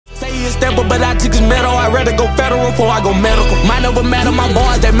stepper, but I took his medal. I'd rather go federal before I go medical. Mind over matter, my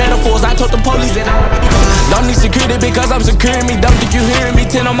boys, they metaphors. I told the police that don't need security because I'm securing me. Don't think you hearing me,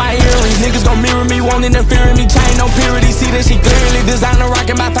 10 on my earrings. Niggas gon' mirror me, won't interfere in me. Chain no purity, see that she clearly. Designer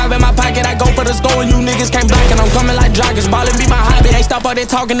rockin' my 5 in my pocket. I go for the score and you niggas can't block it. I'm coming like joggers, ballin' be my hobby. They stop all that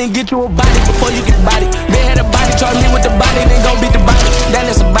talking and get you a body before you get body. They had a body, charge me with the body, then go beat the body. Then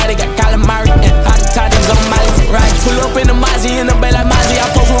it's a body, got calamari and hot toddies on my right. Pull up in the Mozzie, in the bay like Mozzie. I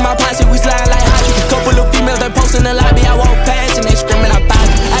post with my posse, we slide like hockey. A couple of females, they post in the lobby. I walk past and they screaming out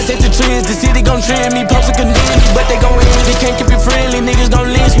body. I set the trends, the city gon' trend me. Post and condemn me, but they gon' end. They can't keep it friendly, niggas don't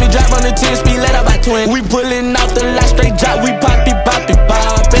lynch me. Drive on the 10 speed, let out by 20. We pullin' off the lot, straight drop. We poppy, poppy,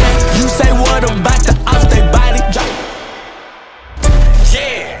 poppin'. You say what about the off, they body drop.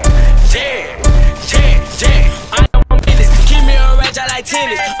 Yeah, yeah, yeah, yeah. I know I'm business. Keep me a rage, I like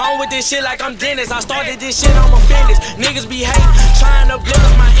tennis. I'm with this shit like I'm Dennis. I started this shit, I'm a business. Niggas be hatin', trying to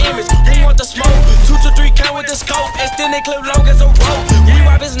blemish my image. Who want the smoke? 2 to 3 count with the scope. Extend they clip long as a rope. We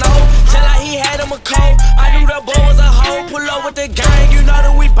wipe his nose, tell like he had him a cold. I knew that boy was a hoe. Pull up with the gang, you know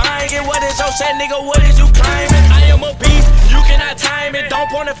that we buying it. What is your shit, nigga? What is you claiming? I am a beast, you cannot time it. Don't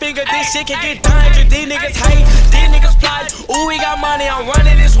point a finger, this shit can get dangerous. These niggas hate, these niggas plot. Ooh, we got money, I'm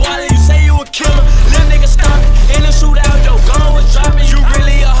running this wallet. You say you a killer, little nigga stop it. In the shootout, your gun was dropping. You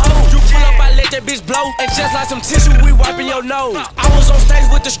really a hoe. You pull up, I let that bitch blow. And just like some tissue, we wiping your nose. I was on stage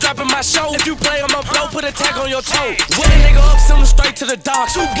with the strap in my show. If you play, I'ma blow, put a tag on your toe. With a nigga up, send him straight to the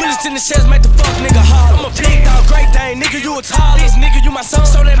dock. 2 bullets in the chest, make the fuck nigga hard. I'm a big dog, great dane, nigga, you a tall. This nigga, you my son,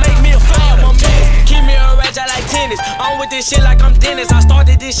 so they make me a father. Keep me a rage, I like tennis. I'm with this shit like I'm Dennis. I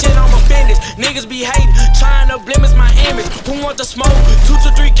started this shit, I'm a business. Niggas be hating, trying to blemish my image. Who want the smoke? 2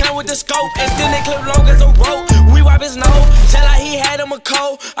 to 3 count with the scope. And then they clip long as a rope. We wipe his nose, tell like he had him a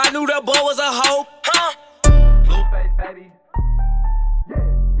cold. I knew that boy was a hoe. Huh? Blueface, baby.